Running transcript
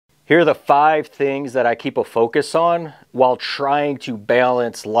Here are the 5 things that I keep a focus on while trying to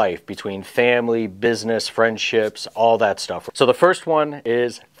balance life between family, business, friendships, all that stuff. So the first one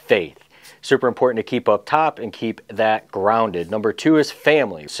is faith. Super important to keep up top and keep that grounded. Number 2 is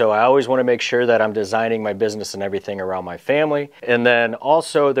family. So I always want to make sure that I'm designing my business and everything around my family. And then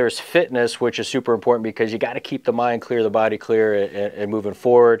also there's fitness, which is super important because you got to keep the mind clear, the body clear, and moving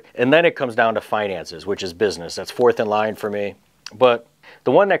forward. And then it comes down to finances, which is business. That's 4th in line for me. But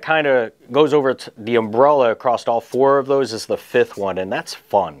the one that kind of goes over the umbrella across all 4 of those is the 5th one, and that's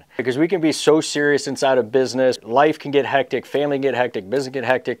fun. Because we can be so serious inside of business, life can get hectic, family can get hectic, business can get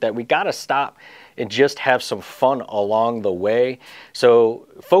hectic, that we got to stop and just have some fun along the way. So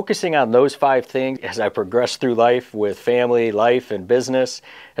focusing on those 5 things as I progress through life with family, life, and business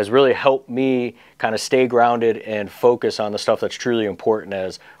has really helped me kind of stay grounded and focus on the stuff that's truly important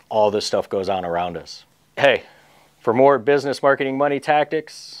as all this stuff goes on around us. Hey, for more business, marketing, money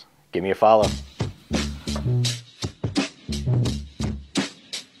tactics, give me a follow.